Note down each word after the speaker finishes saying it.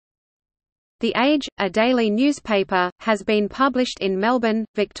The Age, a daily newspaper, has been published in Melbourne,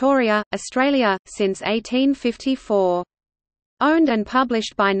 Victoria, Australia, since 1854. Owned and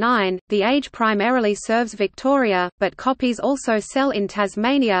published by Nine, The Age primarily serves Victoria, but copies also sell in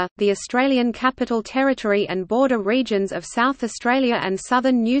Tasmania, the Australian Capital Territory and border regions of South Australia and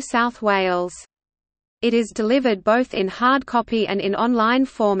southern New South Wales. It is delivered both in hard copy and in online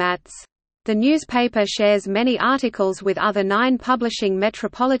formats. The newspaper shares many articles with other Nine publishing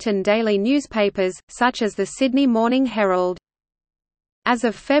metropolitan daily newspapers, such as the Sydney Morning Herald. As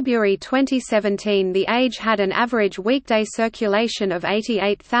of February 2017, The Age had an average weekday circulation of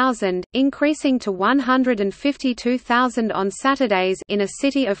 88,000, increasing to 152,000 on Saturdays in a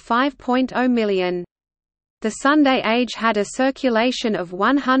city of 5.0 million. The Sunday Age had a circulation of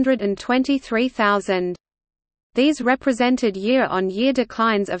 123,000. These represented year-on-year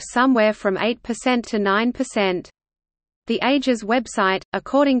declines of somewhere from 8% to 9%. The Age's website,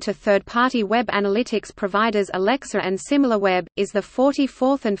 according to third-party web analytics providers Alexa and SimilarWeb, is the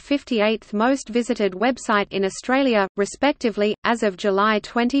 44th and 58th most visited website in Australia, respectively, as of July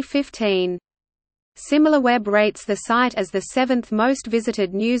 2015. SimilarWeb rates the site as the 7th most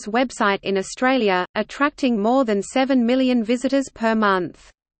visited news website in Australia, attracting more than 7 million visitors per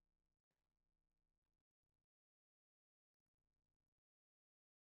month.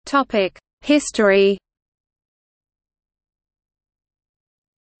 History.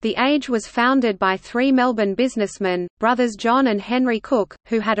 The Age was founded by three Melbourne businessmen, brothers John and Henry Cook,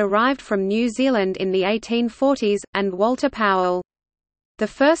 who had arrived from New Zealand in the 1840s, and Walter Powell. The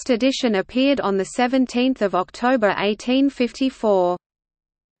first edition appeared on 17 October 1854.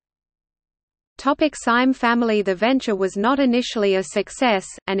 Syme family. The venture was not initially a success,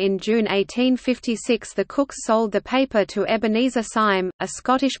 and in June 1856 the Cooks sold the paper to Ebenezer Syme, a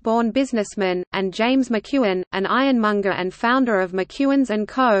Scottish-born businessman, and James McEwen, an ironmonger and founder of McEwen's &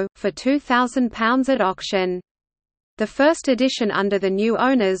 Co., for £2,000 at auction. The first edition under the new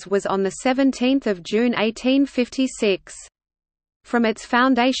owners was on 17 June 1856. From its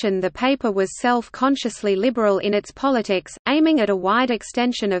foundation, the paper was self-consciously liberal in its politics, aiming at a wide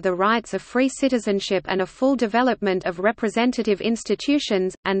extension of the rights of free citizenship and a full development of representative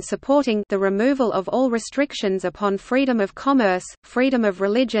institutions, and supporting the removal of all restrictions upon freedom of commerce, freedom of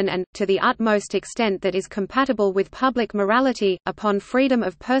religion and, to the utmost extent that is compatible with public morality, upon freedom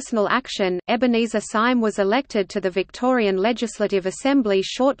of personal action. Ebenezer Syme was elected to the Victorian Legislative Assembly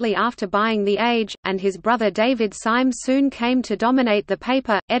shortly after buying The Age, and his brother David Syme soon came to dominate the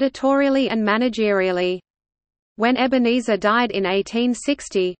paper, editorially and managerially. When Ebenezer died in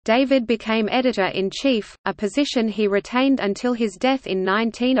 1860, David became editor-in-chief, a position he retained until his death in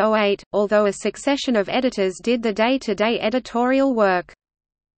 1908, although a succession of editors did the day-to-day editorial work.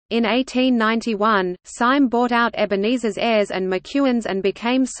 In 1891, Syme bought out Ebenezer's heirs and McEwen's and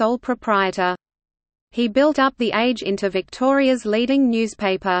became sole proprietor. He built up The Age into Victoria's leading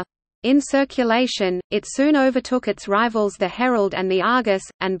newspaper. In circulation, it soon overtook its rivals the Herald and the Argus,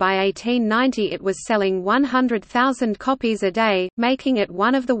 and by 1890 it was selling 100,000 copies a day, making it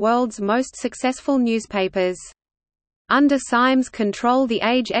one of the world's most successful newspapers. Under Syme's control, The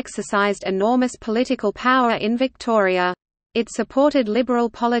Age exercised enormous political power in Victoria. It supported Liberal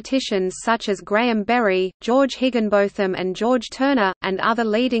politicians such as Graham Berry, George Higginbotham and George Turner, and other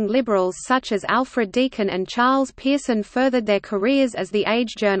leading Liberals such as Alfred Deakin and Charles Pearson furthered their careers as The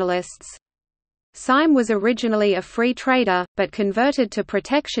Age journalists. Syme was originally a free trader, but converted to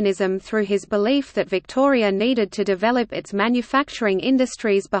protectionism through his belief that Victoria needed to develop its manufacturing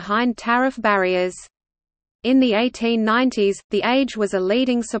industries behind tariff barriers. In the 1890s, The Age was a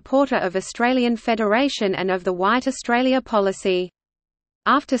leading supporter of Australian Federation and of the White Australia policy.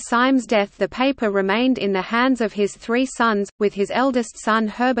 After Syme's death, the paper remained in the hands of his three sons, with his eldest son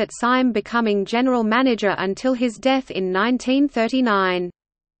Herbert Syme becoming general manager until his death in 1939.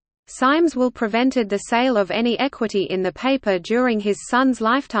 Syme's will prevented the sale of any equity in the paper during his sons'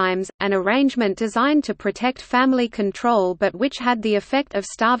 lifetimes, an arrangement designed to protect family control but which had the effect of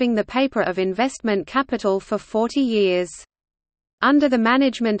starving the paper of investment capital for 40 years. Under the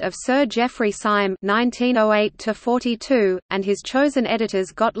management of Sir Geoffrey Syme (1908–42) and his chosen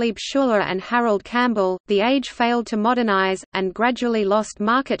editors Gottlieb Schuller and Harold Campbell, The Age failed to modernise, and gradually lost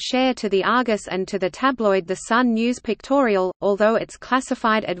market share to the Argus and to the tabloid The Sun News Pictorial, although its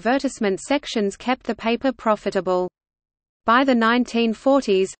classified advertisement sections kept the paper profitable. By the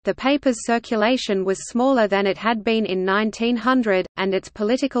 1940s, the paper's circulation was smaller than it had been in 1900, and its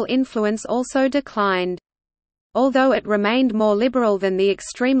political influence also declined. Although it remained more liberal than the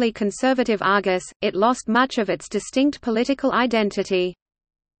extremely conservative Argus, it lost much of its distinct political identity.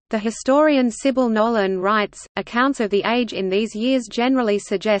 The historian Sybil Nolan writes, accounts of the Age in these years generally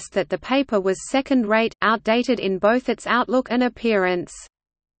suggest that the paper was second-rate, outdated in both its outlook and appearance.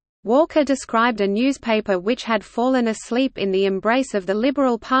 Walker described a newspaper which had fallen asleep in the embrace of the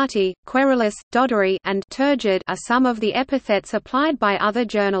Liberal Party. Querulous, doddery, and turgid are some of the epithets applied by other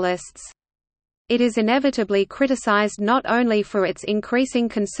journalists. It is inevitably criticized not only for its increasing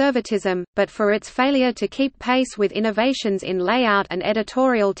conservatism, but for its failure to keep pace with innovations in layout and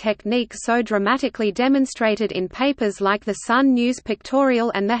editorial technique so dramatically demonstrated in papers like the Sun News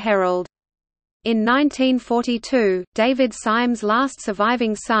Pictorial and the Herald. In 1942, David Syme's last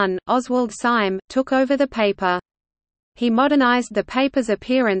surviving son, Oswald Syme, took over the paper. He modernized the paper's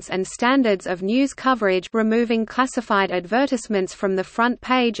appearance and standards of news coverage, removing classified advertisements from the front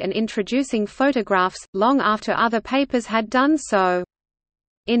page and introducing photographs, long after other papers had done so.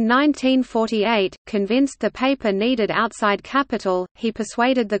 In 1948, convinced the paper needed outside capital, he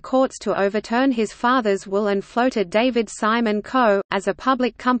persuaded the courts to overturn his father's will and floated David Syme & Co. as a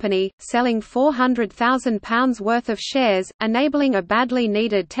public company, selling £400,000 worth of shares, enabling a badly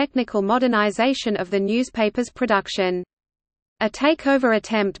needed technical modernization of the newspaper's production. A takeover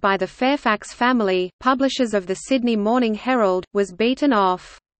attempt by the Fairfax family, publishers of the Sydney Morning Herald, was beaten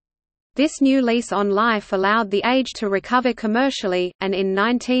off. This new lease on life allowed the Age to recover commercially, and in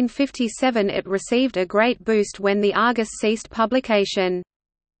 1957 it received a great boost when the Argus ceased publication.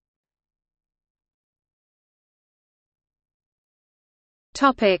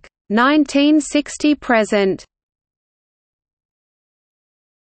 Topic: 1960–present.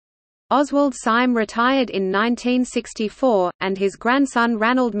 Oswald Syme retired in 1964, and his grandson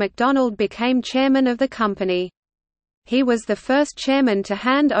Ranald MacDonald became chairman of the company. He was the first chairman to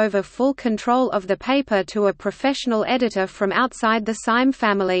hand over full control of the paper to a professional editor from outside the Syme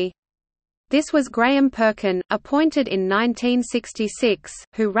family. This was Graham Perkin, appointed in 1966,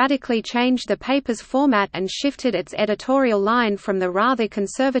 who radically changed the paper's format and shifted its editorial line from the rather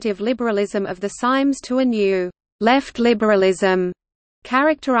conservative liberalism of the Symes to a new left liberalism,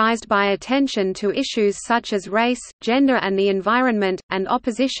 characterized by attention to issues such as race, gender and the environment, and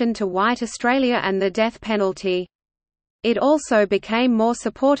opposition to white Australia and the death penalty. It also became more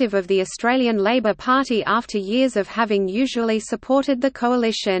supportive of the Australian Labor Party after years of having usually supported the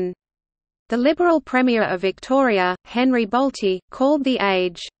coalition. The Liberal Premier of Victoria, Henry Bolte, called the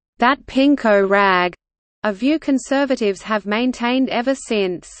Age, "that pinko rag," a view Conservatives have maintained ever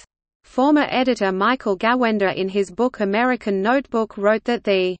since. Former editor Michael Gawenda in his book American Notebook wrote that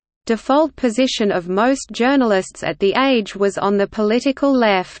the default position of most journalists at the Age was on the political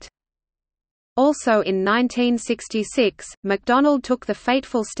left. Also in 1966, MacDonald took the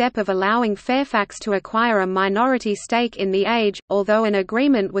fateful step of allowing Fairfax to acquire a minority stake in The Age, although an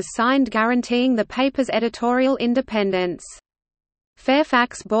agreement was signed guaranteeing the paper's editorial independence.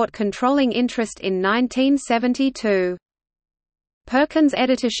 Fairfax bought controlling interest in 1972. Perkins'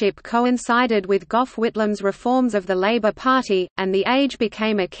 editorship coincided with Gough Whitlam's reforms of the Labour Party, and The Age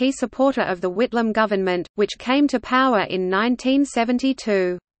became a key supporter of the Whitlam government, which came to power in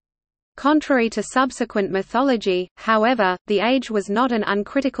 1972. Contrary to subsequent mythology, however, The Age was not an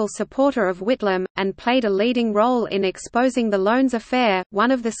uncritical supporter of Whitlam, and played a leading role in exposing the Loans affair,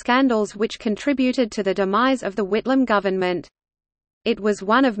 one of the scandals which contributed to the demise of the Whitlam government. It was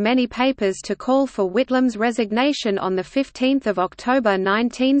one of many papers to call for Whitlam's resignation on 15 October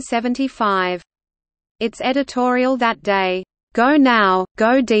 1975. Its editorial that day, "Go now,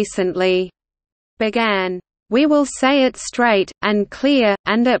 go decently," began, "We will say it straight, and clear,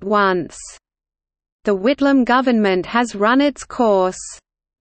 and at once. The Whitlam government has run its course."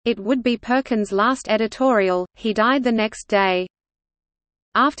 It would be Perkins' last editorial. He died the next day.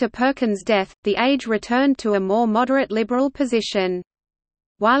 After Perkins' death, The Age returned to a more moderate liberal position.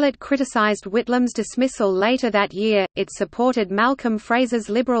 While it criticized Whitlam's dismissal later that year, it supported Malcolm Fraser's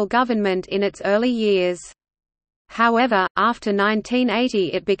Liberal government in its early years. However, after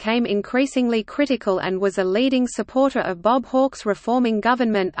 1980 it became increasingly critical and was a leading supporter of Bob Hawke's reforming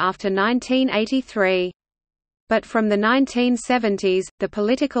government after 1983. But from the 1970s, the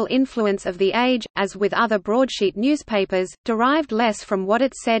political influence of The Age, as with other broadsheet newspapers, derived less from what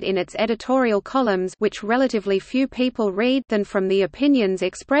it said in its editorial columns, which relatively few people read, than from the opinions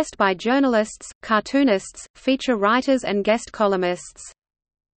expressed by journalists, cartoonists, feature writers and guest columnists.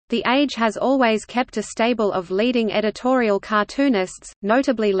 The Age has always kept a stable of leading editorial cartoonists,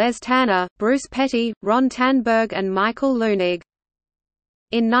 notably Les Tanner, Bruce Petty, Ron Tanberg and Michael Leunig.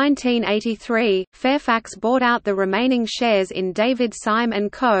 In 1983, Fairfax bought out the remaining shares in David Syme &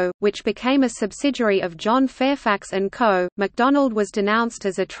 Co., which became a subsidiary of John Fairfax & Co. MacDonald was denounced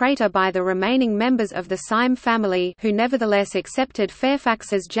as a traitor by the remaining members of the Syme family, who nevertheless accepted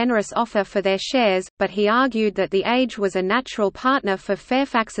Fairfax's generous offer for their shares, but he argued that the Age was a natural partner for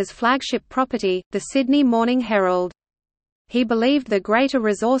Fairfax's flagship property, the Sydney Morning Herald. He believed the greater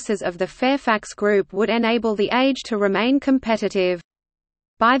resources of the Fairfax Group would enable the Age to remain competitive.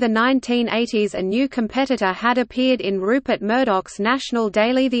 By the 1980s a new competitor had appeared in Rupert Murdoch's national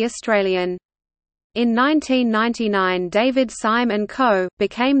daily The Australian. In 1999 David Syme & Co.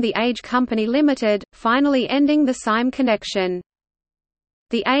 became the Age Company Limited, finally ending the Syme connection.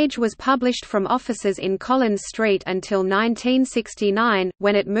 The Age was published from offices in Collins Street until 1969,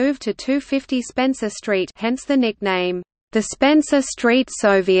 when it moved to 250 Spencer Street, hence the nickname, the Spencer Street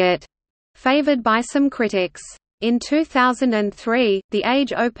Soviet, favoured by some critics. In 2003, the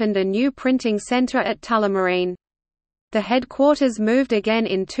Age opened a new printing centre at Tullamarine. The headquarters moved again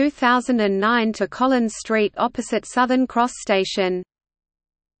in 2009 to Collins Street opposite Southern Cross Station.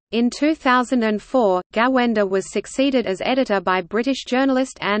 In 2004, Gawenda was succeeded as editor by British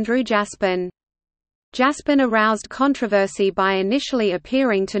journalist Andrew Jaspin. Jaspin aroused controversy by initially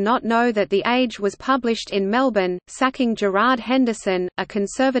appearing to not know that The Age was published in Melbourne, sacking Gerard Henderson, a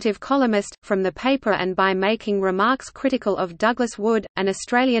conservative columnist, from the paper and by making remarks critical of Douglas Wood, an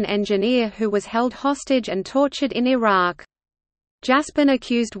Australian engineer who was held hostage and tortured in Iraq. Jaspin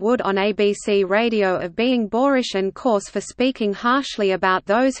accused Wood on ABC Radio of being boorish and coarse for speaking harshly about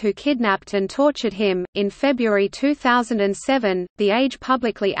those who kidnapped and tortured him. In February 2007, The Age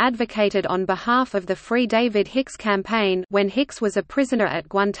publicly advocated on behalf of the Free David Hicks campaign when Hicks was a prisoner at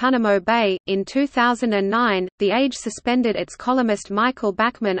Guantanamo Bay. In 2009, The Age suspended its columnist Michael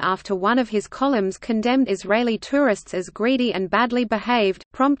Bachmann after one of his columns condemned Israeli tourists as greedy and badly behaved,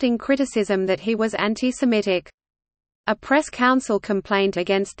 prompting criticism that he was anti-Semitic. A press council complaint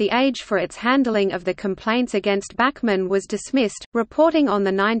against The Age for its handling of the complaints against Bachmann was dismissed, reporting on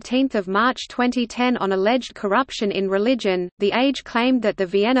 19 March 2010 on alleged corruption in religion. The Age claimed that the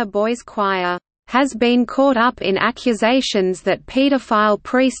Vienna Boys Choir has been caught up in accusations that pedophile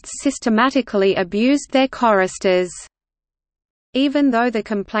priests systematically abused their choristers, even though the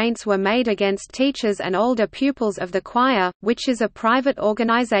complaints were made against teachers and older pupils of the choir, which is a private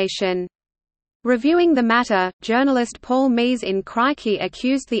organization. Reviewing the matter, journalist Paul Mees in Crikey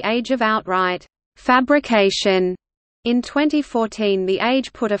accused The Age of outright fabrication. In 2014 The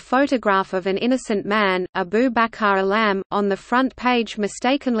Age put a photograph of an innocent man, Abu Bakr Alam, on the front page,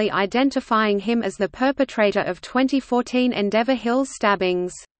 mistakenly identifying him as the perpetrator of 2014 Endeavour Hills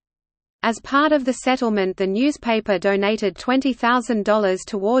stabbings. As part of the settlement, the newspaper donated $20,000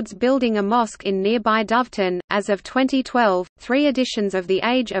 towards building a mosque in nearby Doveton. As of 2012, 3 editions of The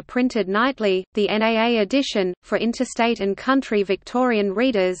Age are printed nightly: the NAA edition, for interstate and country Victorian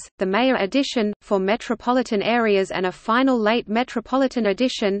readers, the Mayor edition, for metropolitan areas, and a final late metropolitan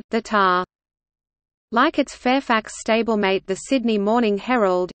edition, the TAR. Like its Fairfax stablemate the Sydney Morning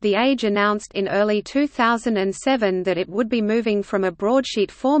Herald, The Age announced in early 2007 that it would be moving from a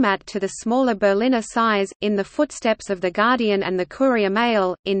broadsheet format to the smaller Berliner size, in the footsteps of The Guardian and the Courier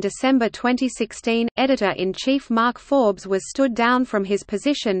Mail. In December 2016, editor-in-chief Mark Forbes was stood down from his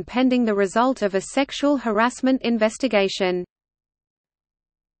position pending the result of a sexual harassment investigation.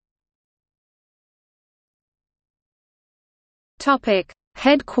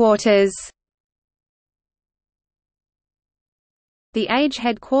 Headquarters. The Age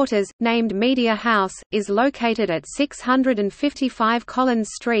headquarters, named Media House, is located at 655 Collins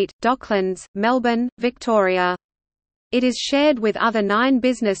Street, Docklands, Melbourne, Victoria. It is shared with other 9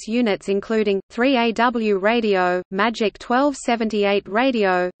 business units including, 3AW Radio, Magic 1278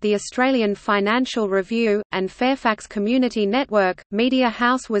 Radio, the Australian Financial Review, and Fairfax Community Network. Media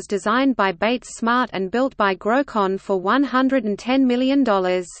House was designed by Bates Smart and built by Grocon for $110 million.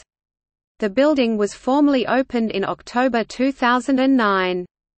 The building was formally opened in October 2009.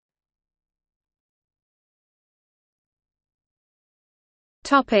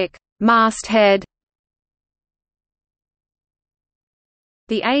 Masthead.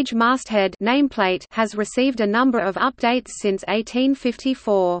 The Age Masthead nameplate has received a number of updates since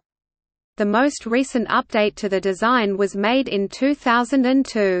 1854. The most recent update to the design was made in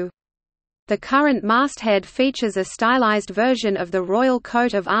 2002. The current masthead features a stylized version of the royal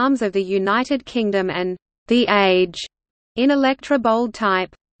coat of arms of the United Kingdom and The Age in Electra bold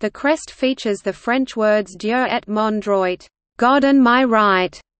type. The crest features the French words Dieu et mon droit, God and my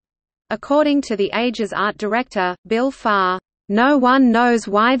right. According to The Age's art director, Bill Farr, no one knows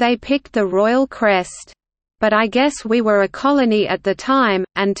why they picked the royal crest. but I guess we were a colony at the time,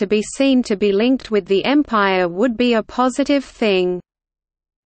 and to be seen to be linked with the Empire would be a positive thing."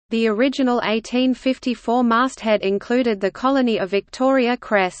 The original 1854 masthead included the Colony of Victoria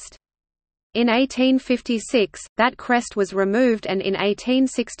crest. In 1856, that crest was removed and in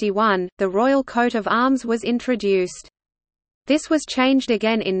 1861, the Royal Coat of Arms was introduced. This was changed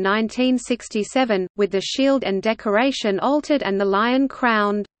again in 1967, with the shield and decoration altered and the lion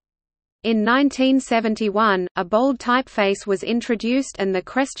crowned. In 1971, a bold typeface was introduced and the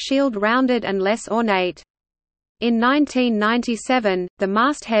crest shield rounded and less ornate. In 1997, the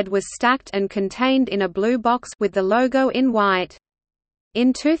masthead was stacked and contained in a blue box with the logo in white.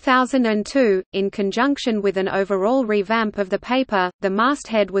 In 2002, in conjunction with an overall revamp of the paper, the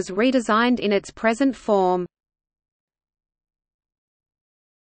masthead was redesigned in its present form.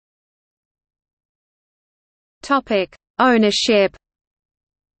 Topic: Ownership.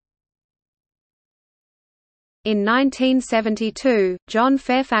 In 1972, John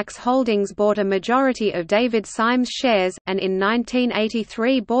Fairfax Holdings bought a majority of David Syme's shares, and in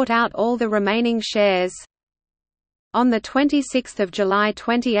 1983 bought out all the remaining shares. On 26 July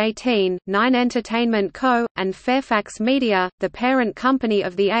 2018, Nine Entertainment Co., and Fairfax Media, the parent company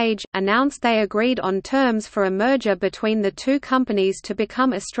of The Age, announced they agreed on terms for a merger between the two companies to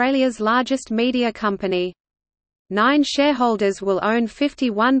become Australia's largest media company. Nine shareholders will own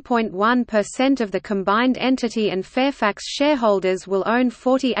 51.1% of the combined entity and Fairfax shareholders will own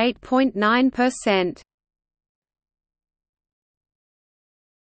 48.9%.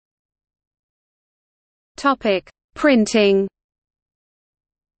 Printing.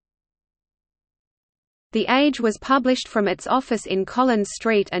 The Age was published from its office in Collins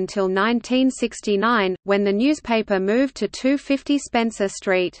Street until 1969, when the newspaper moved to 250 Spencer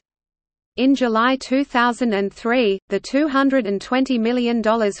Street. In July 2003, the $220 million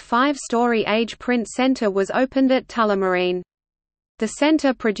five-story Age Print Centre was opened at Tullamarine. The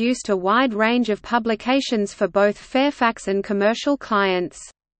centre produced a wide range of publications for both Fairfax and commercial clients.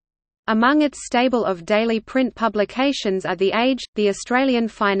 Among its stable of daily print publications are The Age, the Australian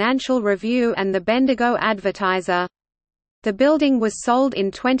Financial Review and the Bendigo Advertiser. The building was sold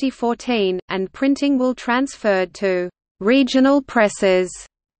in 2014, and printing will transferred to regional presses.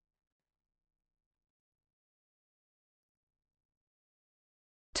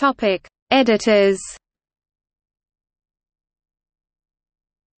 Editors.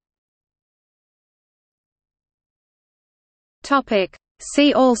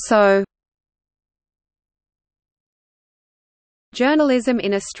 See also: Journalism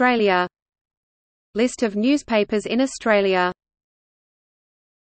in Australia, List of newspapers in Australia.